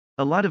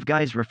A lot of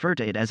guys refer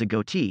to it as a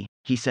goatee,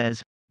 he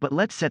says, but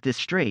let's set this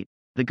straight.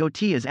 The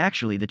goatee is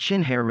actually the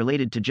chin hair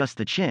related to just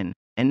the chin,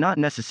 and not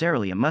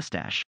necessarily a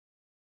mustache.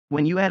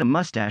 When you add a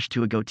mustache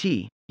to a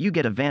goatee, you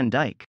get a Van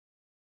Dyke.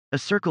 A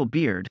circle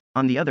beard,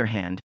 on the other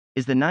hand,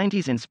 is the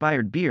 90s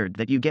inspired beard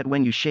that you get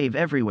when you shave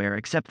everywhere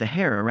except the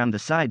hair around the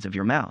sides of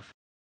your mouth.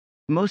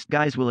 Most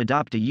guys will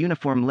adopt a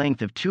uniform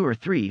length of 2 or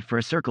 3 for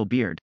a circle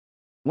beard.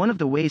 One of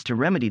the ways to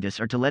remedy this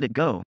are to let it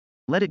go.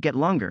 Let it get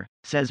longer,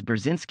 says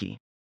Brzezinski.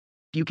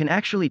 You can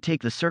actually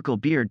take the circle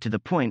beard to the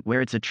point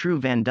where it's a true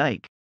Van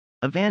Dyke.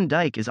 A Van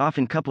Dyke is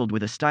often coupled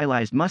with a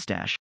stylized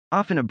mustache,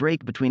 often a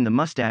break between the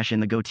mustache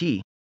and the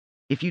goatee.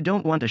 If you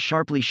don't want a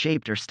sharply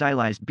shaped or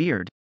stylized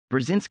beard,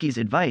 Brzezinski's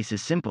advice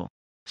is simple.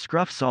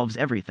 Scruff solves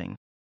everything.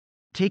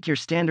 Take your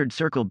standard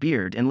circle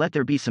beard and let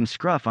there be some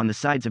scruff on the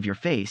sides of your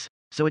face,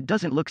 so it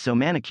doesn't look so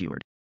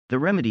manicured. The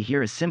remedy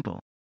here is simple.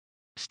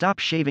 Stop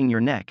shaving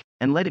your neck,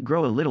 and let it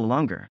grow a little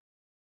longer.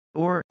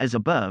 Or, as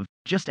above,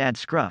 just add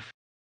scruff.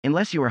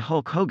 Unless you are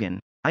Hulk Hogan,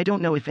 I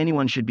don't know if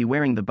anyone should be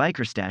wearing the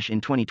biker stash in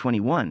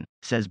 2021,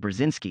 says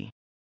Brzezinski.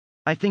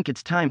 I think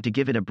it's time to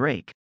give it a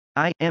break.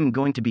 I am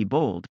going to be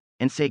bold,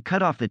 and say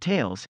cut off the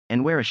tails,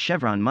 and wear a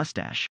chevron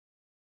mustache.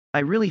 I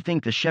really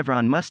think the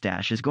chevron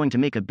mustache is going to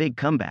make a big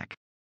comeback.